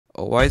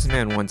A wise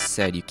man once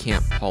said you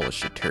can't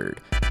polish a turd,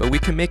 but we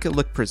can make it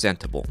look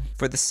presentable.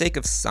 For the sake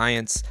of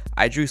science,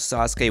 I drew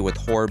Sasuke with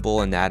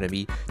horrible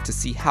anatomy to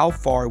see how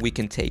far we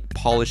can take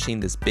polishing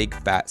this big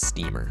fat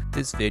steamer.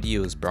 This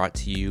video is brought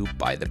to you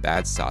by the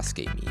Bad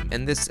Sasuke meme.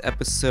 In this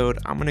episode,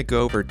 I'm gonna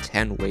go over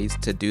 10 ways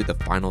to do the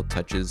final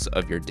touches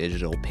of your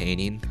digital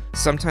painting.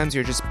 Sometimes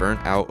you're just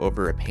burnt out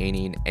over a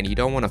painting and you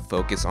don't want to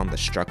focus on the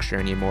structure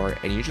anymore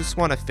and you just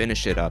want to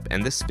finish it up,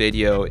 and this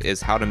video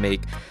is how to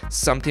make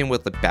something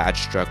with a bad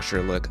structure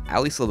look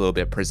at least a little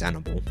bit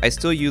presentable. I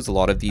still use a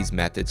lot of these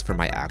methods for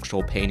my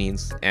actual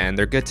paintings and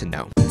they're good to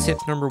know. Tip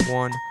number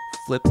 1,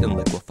 flip and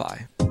liquefy.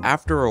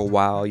 After a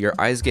while, your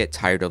eyes get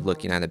tired of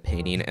looking at a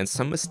painting and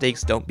some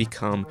mistakes don't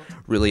become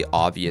really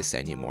obvious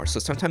anymore. So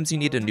sometimes you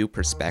need a new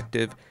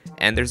perspective,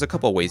 and there's a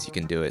couple ways you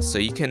can do it. So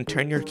you can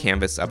turn your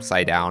canvas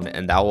upside down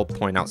and that will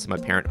point out some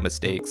apparent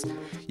mistakes.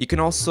 You can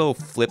also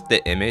flip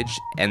the image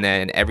and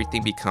then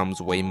everything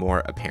becomes way more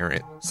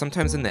apparent.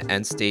 Sometimes in the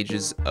end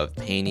stages of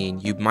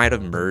painting, you might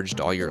have merged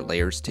all your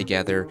layers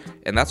together,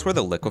 and that's where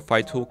the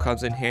liquefy tool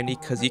comes in handy,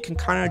 because you can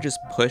kind of just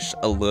push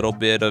a little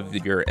bit of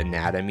your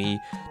anatomy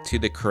to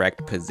the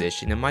correct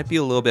position. It might be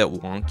a little bit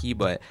wonky,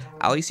 but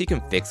at least you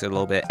can fix it a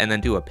little bit and then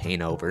do a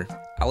paint over.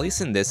 At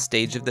least in this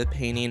stage of the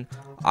painting,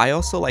 I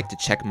also like to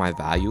check my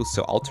values,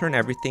 so I'll turn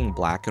everything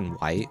black and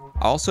white.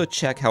 I also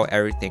check how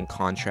everything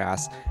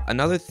contrasts.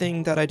 Another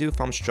thing that I do if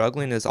I'm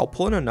struggling is I'll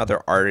pull in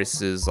another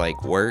artist's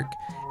work,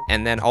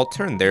 and then I'll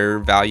turn their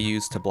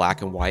values to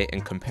black and white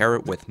and compare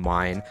it with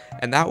mine,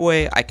 and that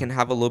way I can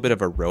have a little bit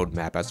of a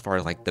roadmap as far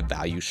as the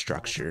value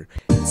structure.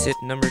 Tip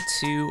number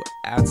 2,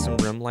 add some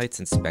rim lights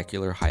and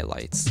specular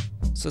highlights.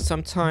 So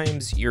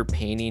sometimes your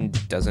painting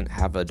doesn't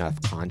have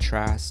enough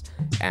contrast,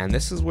 and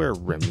this is where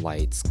rim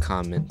lights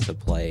come into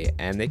play,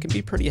 and they can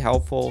be pretty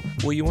helpful.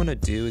 What you want to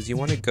do is you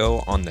want to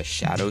go on the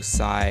shadow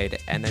side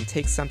and then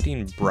take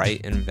something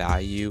bright in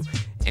value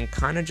and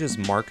kind of just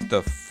mark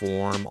the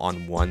form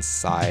on one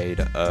side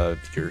of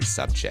your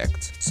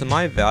subject. So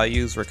my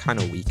values were kind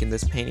of weak in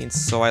this painting,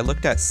 so I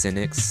looked at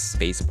Cynic's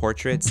face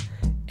portraits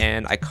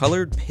and I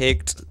colored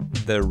picked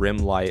the rim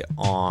light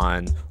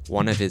on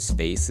one of his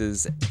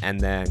faces and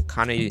then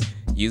kind of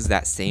use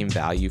that same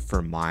value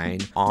for mine.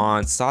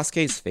 On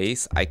Sasuke's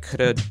face, I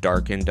could have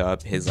darkened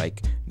up his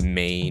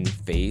main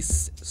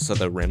face so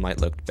the rim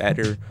light looked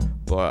better,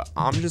 but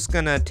I'm just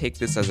gonna take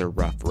this as a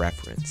rough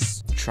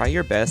reference. Try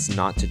your best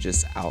not to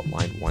just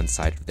outline one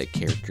side of the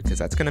character, because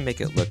that's gonna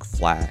make it look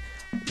flat.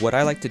 What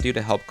I like to do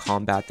to help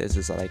combat this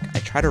is I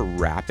try to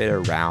wrap it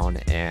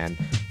around, and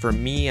for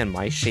me and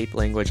my shape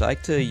language, I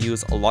like to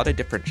use a lot of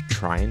different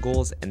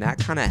triangles, and that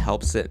kind of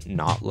helps it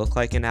not look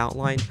like an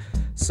outline.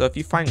 So if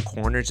you find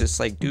corners, just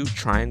do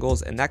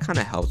triangles, and that kind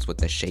of helps with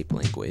the shape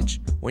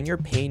language. When you're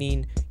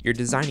painting, you're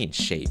designing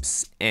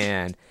shapes,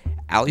 and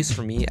at least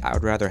for me, I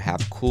would rather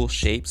have cool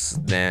shapes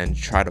than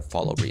try to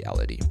follow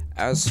reality.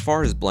 As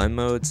far as blend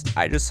modes,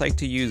 I just like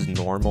to use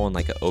normal and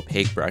an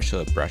opaque brush so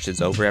it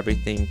brushes over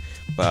everything,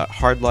 but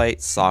hard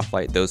light, soft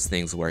light, those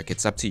things work.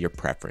 It's up to your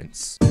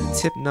preference.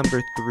 Tip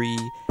number 3,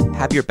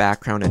 have your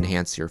background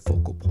enhance your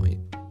focal point.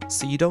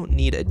 So you don't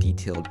need a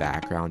detailed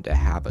background to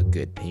have a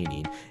good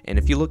painting, and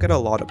if you look at a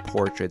lot of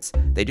portraits,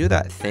 they do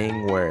that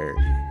thing where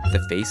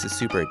the face is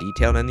super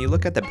detailed and you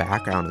look at the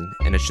background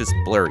and it's just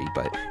blurry,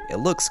 but it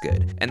looks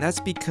good, and that's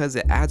because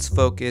it adds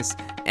focus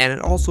and it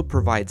also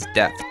provides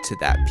depth to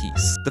that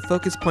piece. The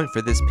focus point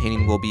for this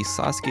painting will be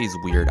Sasuke's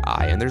weird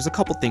eye, and there's a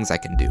couple things I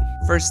can do.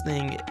 First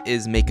thing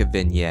is make a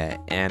vignette,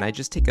 and I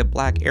just take a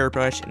black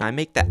airbrush and I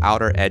make the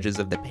outer edges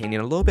of the painting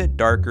a little bit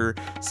darker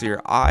so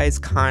your eyes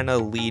kind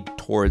of lead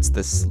towards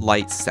the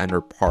light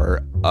center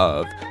part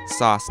of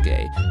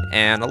Sasuke,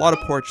 and a lot of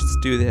portraits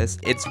do this.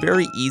 It's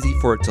very easy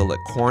for it to look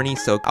corny,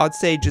 so I would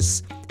say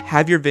just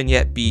have your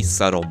vignette be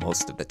subtle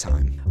most of the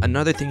time.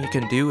 Another thing you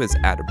can do is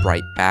add a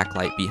bright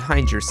backlight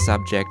behind your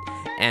subject,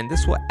 and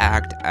this will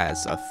act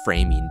as a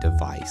framing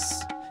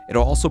device.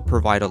 It'll also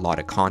provide a lot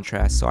of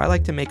contrast, so I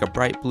like to make a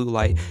bright blue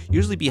light,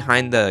 usually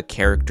behind the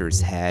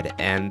character's head,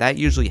 and that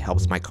usually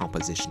helps my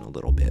composition a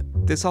little bit.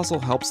 This also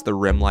helps the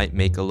rim light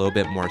make a little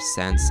bit more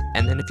sense,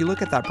 and then if you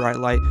look at that bright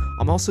light,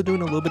 I'm also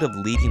doing a little bit of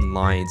leading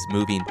lines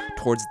moving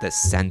towards the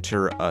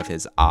center of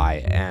his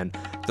eye, and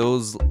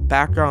those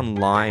background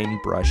line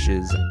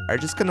brushes are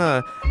just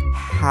gonna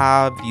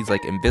have these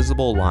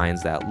invisible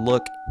lines that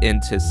look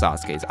into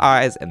Sasuke's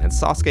eyes, and then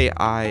Sasuke's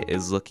eye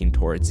is looking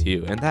towards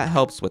you, and that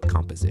helps with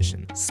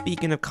composition.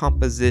 Speaking of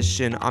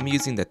composition, I'm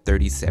using the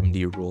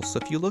 30-70 rule. So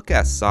if you look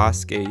at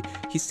Sasuke,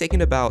 he's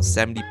taking about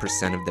 70%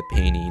 of the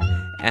painting,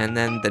 and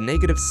then the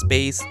negative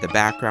space, the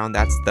background,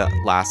 that's the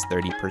last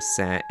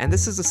 30%. And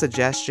this is a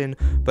suggestion,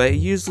 but it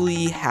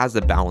usually has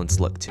a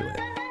balanced look to it.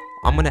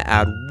 I'm going to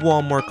add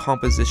one more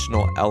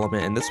compositional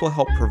element, and this will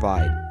help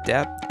provide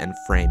depth and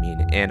framing,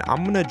 and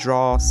I'm going to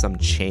draw some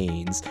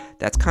chains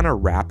that's kind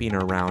of wrapping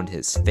around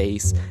his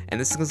face, and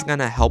this is going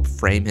to help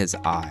frame his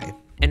eye.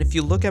 And if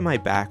you look at my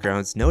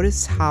backgrounds,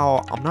 notice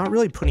how I'm not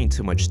really putting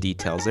too much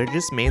details. They're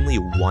just mainly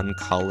one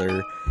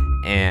color,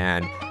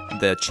 and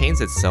the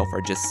chains itself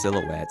are just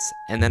silhouettes,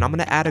 and then I'm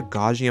going to add a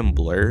Gaussian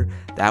blur.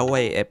 That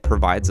way it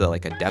provides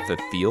like a depth of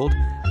field,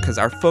 because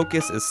our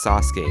focus is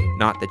Sasuke,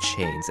 not the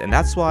chains, and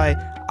that's why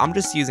I'm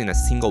just using a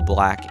single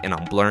black and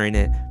I'm blurring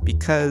it,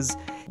 because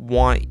I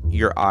want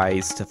your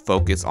eyes to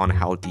focus on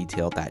how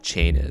detailed that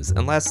chain is,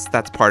 unless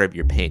that's part of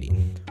your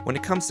painting. When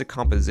it comes to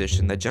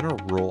composition, the general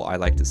rule I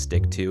like to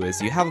stick to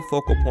is you have a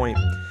focal point,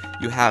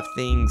 you have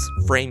things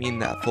framing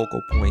that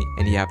focal point,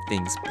 and you have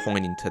things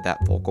pointing to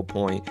that focal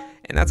point,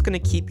 and that's going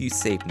to keep you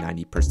safe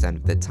 90%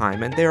 of the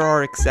time, and there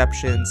are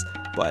exceptions,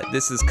 but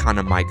this is kind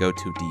of my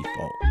go-to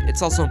default.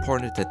 It's also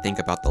important to think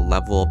about the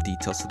level of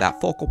detail, so that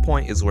focal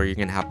point is where you're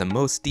going to have the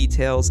most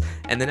details,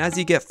 and then as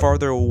you get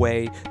farther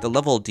away, the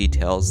level of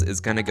details is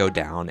going to go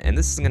down, and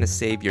this is going to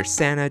save your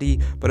sanity,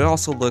 but it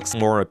also looks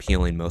more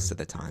appealing most of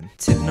the time.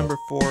 Tip number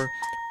 4,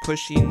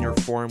 pushing your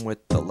form with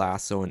the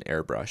lasso and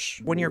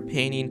airbrush. When you're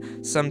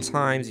painting,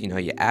 sometimes,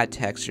 you add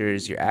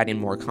textures, you're adding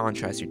more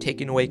contrast, you're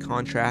taking away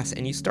contrast,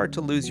 and you start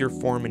to lose your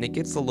form and it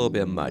gets a little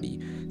bit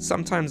muddy.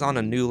 Sometimes on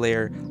a new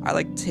layer, I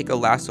like to take a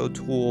lasso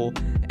tool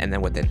and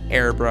then with an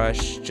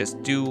airbrush,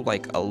 just do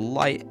like a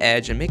light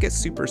edge and make it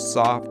super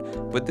soft,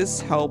 but this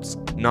helps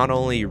not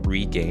only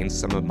regain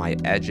some of my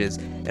edges,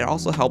 it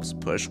also helps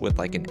push with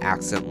like an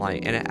accent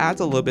light, and it adds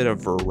a little bit of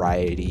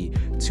variety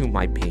to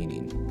my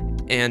painting.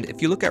 And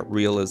if you look at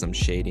realism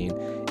shading,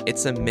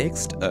 it's a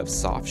mix of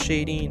soft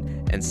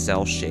shading and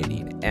cell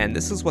shading, and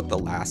this is what the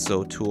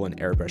lasso tool and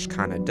airbrush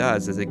kind of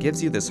does, is it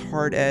gives you this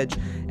hard edge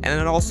and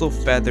it also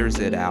feathers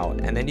it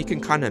out, and then you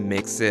can kind of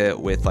mix it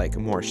with like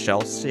more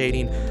shell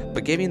shading,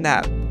 but giving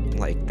that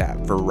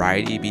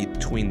variety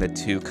between the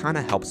two kind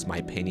of helps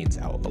my paintings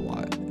out a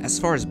lot. As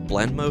far as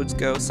blend modes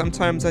go,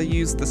 sometimes I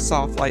use the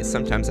soft light,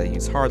 sometimes I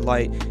use hard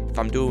light.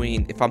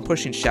 If I'm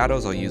pushing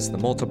shadows, I'll use the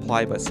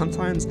multiply, but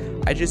sometimes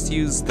I just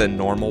use the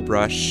normal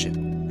brush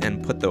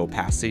and put the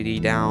opacity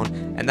down,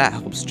 and that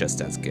helps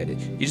just as good.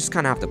 You just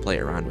kind of have to play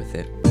around with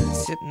it.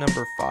 Tip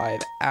number 5,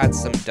 add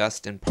some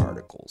dust and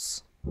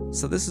particles.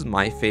 So this is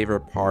my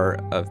favorite part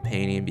of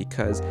painting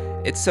because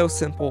it's so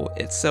simple,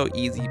 it's so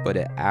easy, but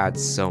it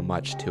adds so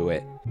much to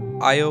it.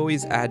 I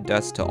always add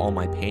dust to all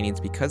my paintings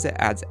because it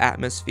adds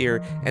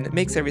atmosphere and it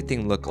makes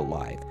everything look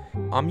alive.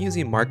 I'm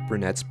using Mark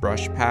Brunet's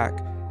brush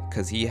pack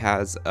because he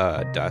has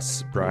a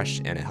dust brush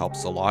and it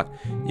helps a lot.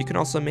 You can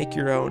also make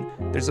your own.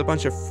 There's a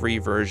bunch of free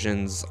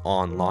versions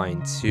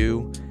online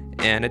too,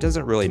 and it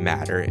doesn't really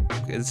matter.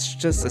 It's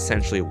just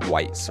essentially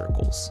white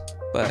circles.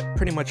 But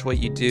pretty much what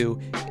you do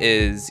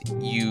is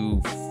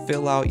you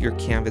fill out your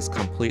canvas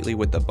completely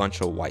with a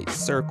bunch of white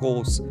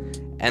circles,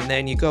 and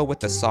then you go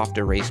with the soft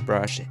erase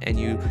brush and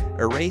you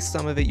erase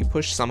some of it, you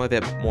push some of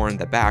it more in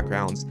the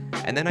backgrounds,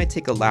 and then I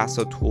take a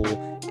lasso tool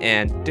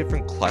and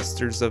different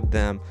clusters of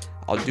them,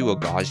 I'll do a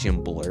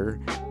Gaussian blur,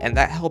 and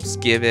that helps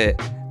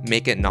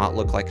make it not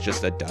look like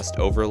just a dust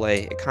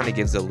overlay. It kind of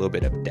gives it a little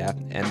bit of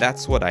depth, and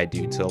that's what I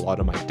do to a lot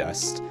of my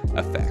dust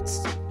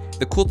effects.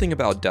 The cool thing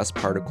about dust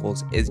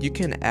particles is you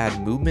can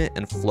add movement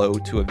and flow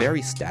to a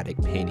very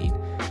static painting,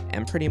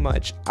 and pretty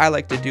much I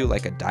like to do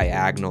like a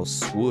diagonal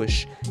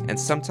swoosh, and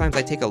sometimes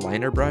I take a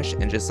liner brush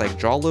and just like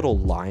draw little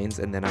lines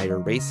and then I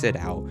erase it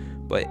out,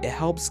 but it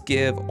helps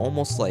give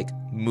almost like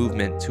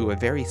movement to a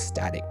very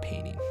static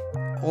painting.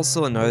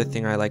 Also, another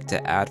thing I like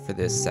to add for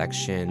this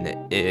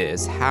section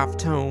is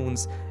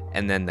halftones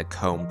and then the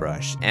comb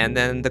brush, and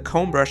then the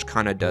comb brush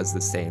kind of does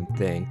the same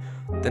thing.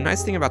 The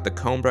nice thing about the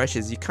comb brush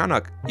is you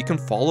can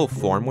follow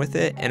form with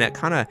it, and it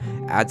kind of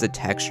adds a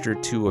texture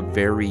to a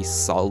very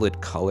solid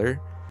color.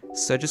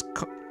 So just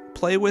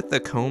play with the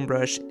comb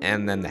brush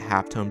and then the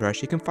halftone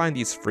brush. You can find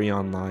these free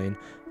online.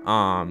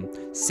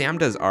 Sam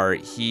does art.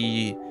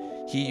 He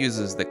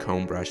uses the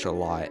comb brush a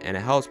lot, and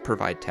it helps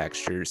provide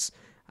textures.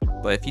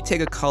 But if you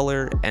take a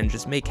color and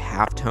just make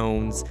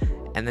halftones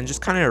and then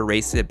just kind of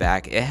erase it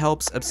back, it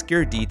helps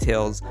obscure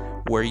details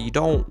where you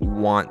don't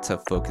want to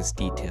focus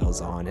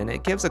details on, and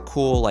it gives a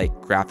cool like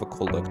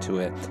graphical look to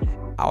it.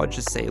 I would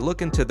just say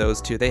look into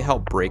those two. They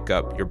help break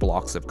up your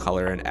blocks of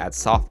color and add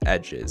soft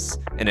edges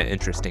in an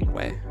interesting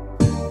way.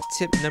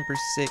 Tip number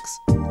 6,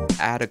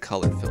 add a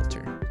color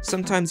filter.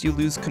 Sometimes you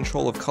lose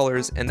control of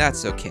colors, and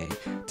that's okay.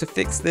 To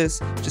fix this,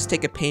 just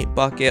take a paint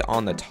bucket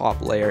on the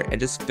top layer and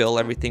just fill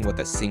everything with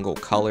a single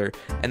color,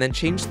 and then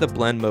change the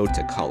blend mode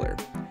to color.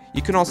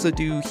 You can also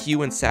do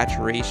hue and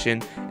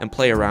saturation and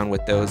play around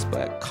with those,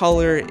 but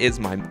color is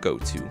my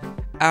go-to.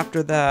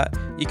 After that,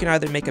 you can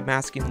either make a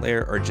masking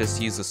layer or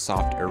just use a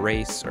soft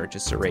erase or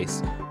just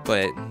erase,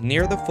 but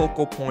near the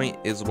focal point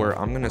is where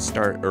I'm going to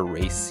start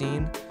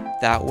erasing.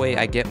 That way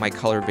I get my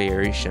color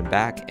variation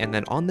back, and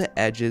then on the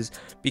edges,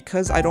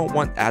 because I don't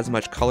want as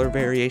much color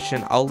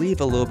variation, I'll leave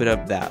a little bit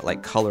of that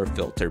like color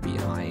filter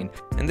behind.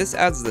 And this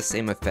adds the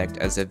same effect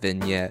as a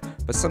vignette,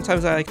 but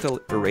sometimes I like to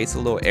erase a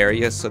little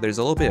area so there's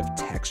a little bit of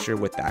texture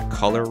with that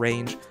color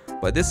range.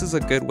 But this is a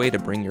good way to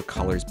bring your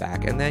colors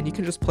back, and then you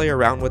can just play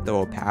around with the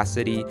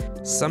opacity.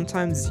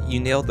 Sometimes you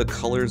nail the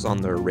colors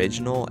on the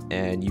original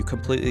and you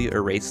completely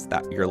erase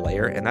your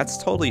layer, and that's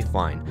totally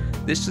fine.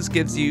 This just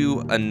gives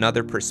you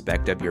another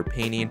perspective of your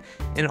painting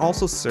and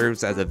also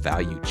serves as a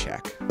value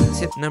check.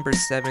 Tip number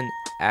 7,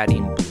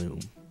 adding bloom.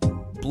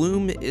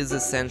 Bloom is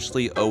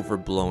essentially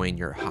overblowing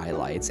your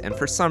highlights, and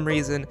for some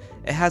reason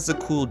it has a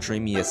cool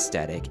dreamy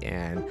aesthetic,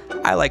 and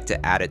I like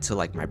to add it to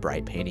like my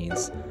bright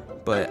paintings.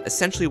 But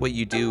essentially what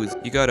you do is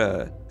you go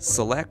to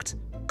select,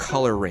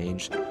 color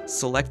range,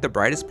 select the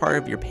brightest part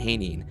of your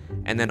painting,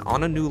 and then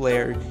on a new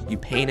layer you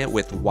paint it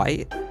with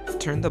white.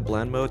 Turn the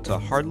blend mode to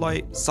hard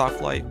light,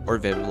 soft light, or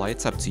vivid light,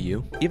 it's up to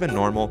you, even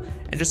normal,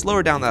 and just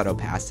lower down that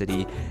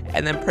opacity,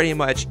 and then pretty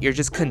much you're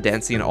just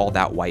condensing all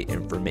that white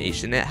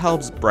information. It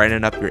helps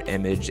brighten up your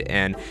image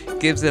and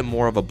gives it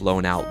more of a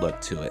blown out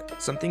look to it.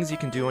 Some things you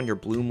can do on your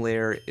bloom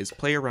layer is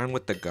play around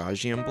with the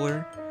Gaussian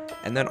blur,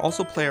 and then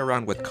also play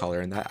around with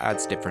color, and that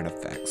adds different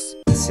effects.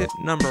 Tip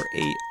number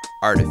 8,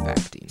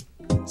 artifacting.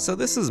 So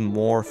this is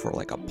more for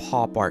like a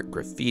pop art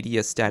graffiti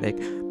aesthetic,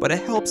 but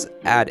it helps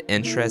add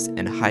interest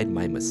and hide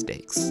my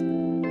mistakes.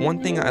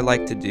 One thing I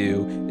like to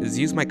do is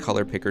use my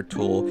color picker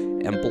tool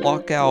and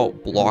block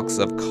out blocks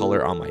of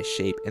color on my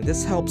shape, and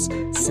this helps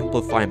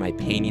simplify my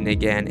painting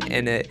again,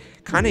 and it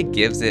kind of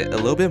gives it a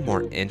little bit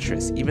more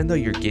interest even though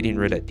you're getting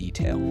rid of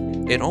detail.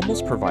 It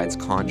almost provides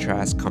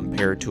contrast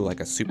compared to like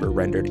a super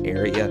rendered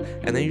area,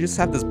 and then you just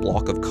have this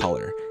block of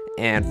color.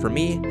 And for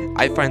me,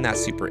 I find that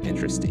super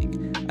interesting.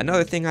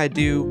 Another thing I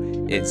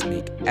do is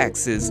make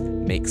X's,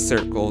 make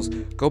circles,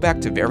 go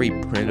back to very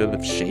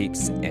primitive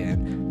shapes,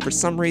 and for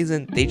some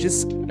reason, they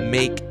just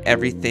make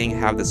everything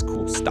have this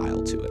cool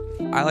style to it.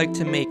 I like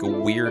to make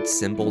weird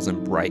symbols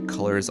and bright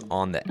colors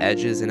on the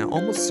edges, and it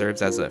almost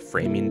serves as a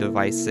framing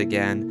device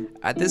again.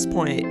 At this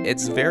point,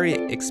 it's very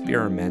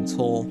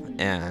experimental,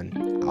 and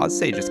I'd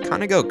say just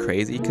kind of go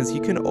crazy because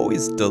you can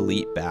always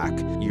delete back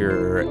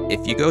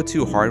if you go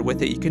too hard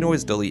with it, you can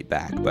always delete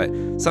back. But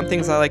some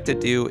things I like to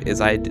do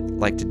is I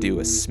like to do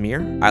a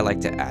smear. I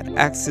like to add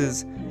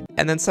X's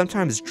and then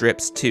sometimes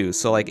drips too.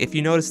 So like if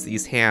you notice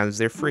these hands,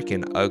 they're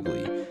freaking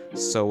ugly.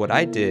 So what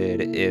I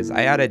did is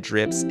I added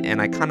drips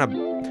and I kind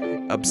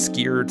of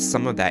obscured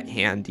some of that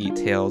hand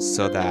details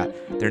so that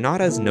they're not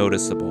as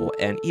noticeable,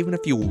 and even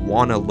if you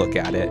want to look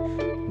at it,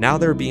 now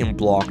they're being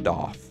blocked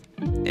off.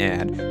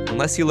 And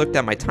unless you looked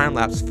at my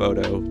time-lapse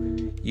photo,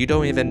 you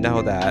don't even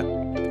know that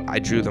I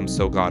drew them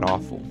so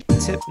god-awful.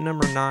 Tip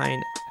number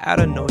 9, add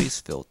a noise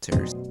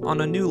filter.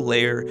 On a new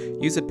layer,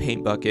 use a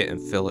paint bucket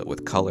and fill it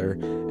with color,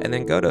 and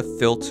then go to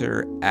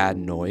filter, add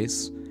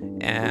noise.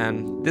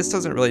 And this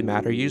doesn't really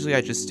matter, usually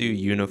I just do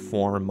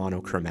uniform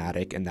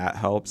monochromatic and that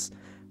helps.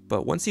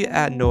 But once you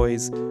add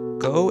noise,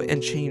 go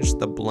and change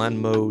the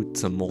blend mode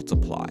to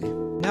multiply.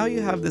 Now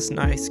you have this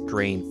nice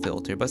grain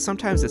filter, but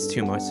sometimes it's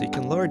too much, so you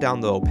can lower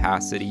down the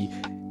opacity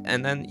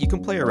and then you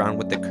can play around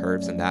with the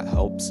curves and that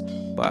helps.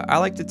 But I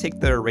like to take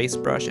the erase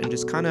brush and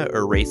just kind of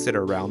erase it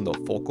around the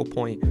focal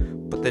point,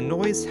 but the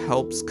noise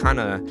helps kind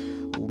of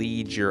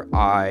lead your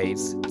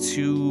eyes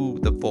to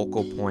the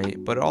focal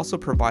point, but it also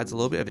provides a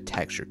little bit of a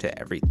texture to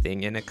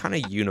everything and it kind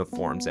of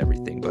uniforms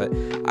everything. But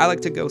I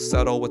like to go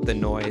subtle with the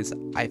noise.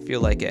 I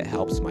feel like it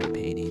helps my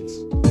paintings.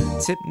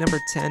 Tip number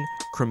 10,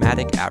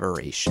 chromatic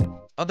aberration.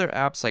 Other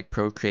apps like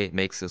Procreate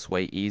makes this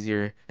way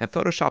easier, and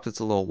Photoshop it's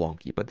a little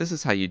wonky, but this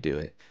is how you do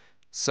it.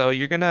 So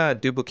you're gonna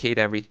duplicate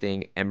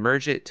everything and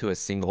merge it to a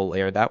single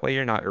layer, that way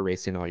you're not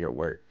erasing all your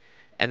work.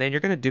 And then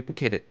you're gonna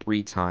duplicate it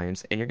 3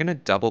 times, and you're gonna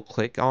double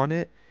click on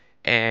it,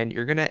 and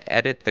you're gonna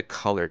edit the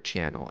color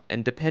channel.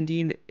 And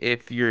depending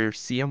if you're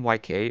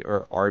CMYK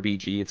or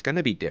RBG, it's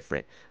gonna be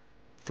different.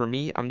 For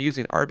me, I'm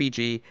using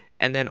RBG,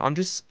 and then I'm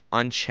just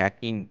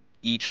unchecking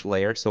each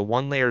layer. So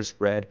one layer is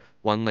red,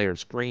 one layer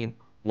is green,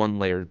 one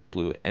layer is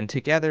blue, and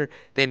together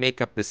they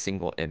make up the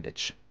single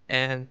image.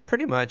 And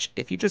pretty much,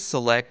 if you just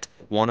select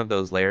one of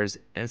those layers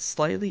and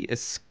slightly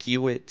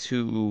askew it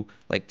to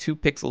like 2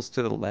 pixels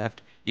to the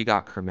left, you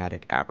got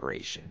chromatic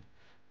aberration.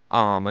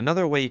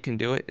 Another way you can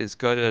do it is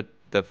go to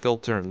the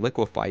filter and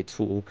liquefy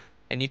tool,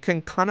 and you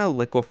can kind of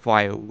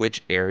liquefy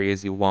which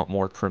areas you want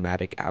more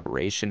chromatic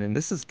aberration, and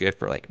this is good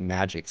for like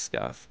magic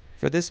stuff.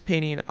 For this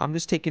painting, I'm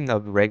just taking the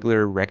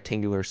regular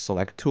rectangular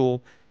select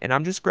tool, and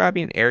I'm just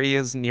grabbing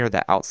areas near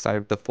the outside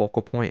of the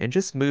focal point and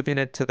just moving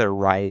it to the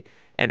right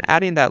and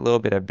adding that little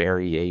bit of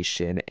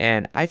variation.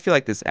 And I feel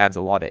like this adds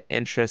a lot of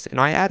interest, and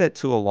I add it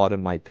to a lot of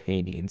my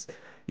paintings.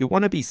 You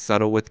want to be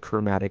subtle with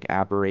chromatic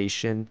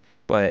aberration,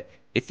 but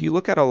if you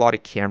look at a lot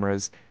of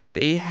cameras,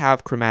 they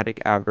have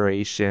chromatic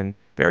aberration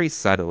very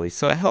subtly,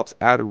 so it helps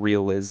add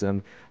realism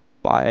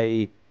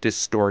by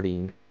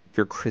distorting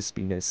your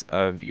crispiness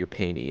of your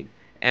painting.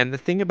 And the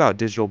thing about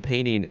digital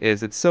painting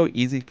is it's so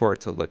easy for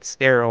it to look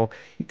sterile.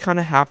 You kind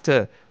of have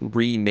to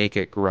remake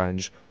it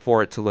grunge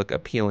for it to look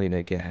appealing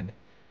again.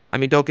 I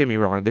mean, don't get me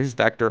wrong, there's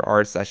vector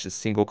arts that's just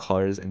single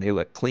colors and they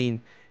look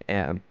clean,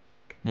 and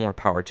more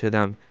power to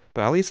them.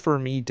 But at least for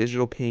me,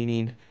 digital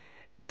painting,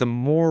 the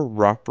more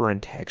rougher in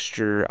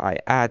texture I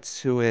add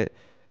to it,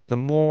 the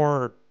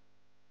more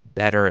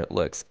better it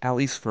looks, at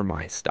least for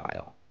my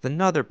style.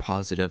 Another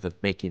positive of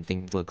making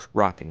things look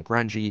rough and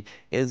grungy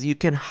is you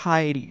can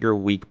hide your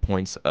weak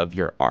points of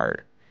your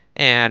art.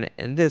 And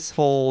in this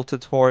whole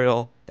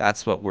tutorial,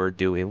 that's what we're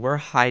doing. We're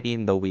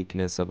hiding the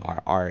weakness of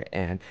our art,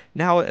 and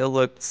now it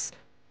looks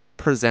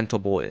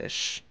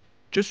presentable-ish.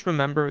 Just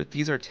remember,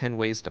 these are 10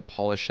 ways to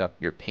polish up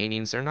your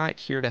paintings. They're not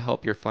here to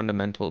help your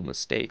fundamental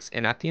mistakes.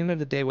 And at the end of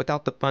the day,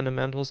 without the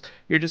fundamentals,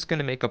 you're just going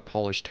to make a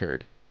polished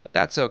turd. But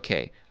that's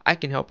okay. I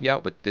can help you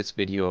out with this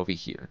video over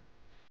here.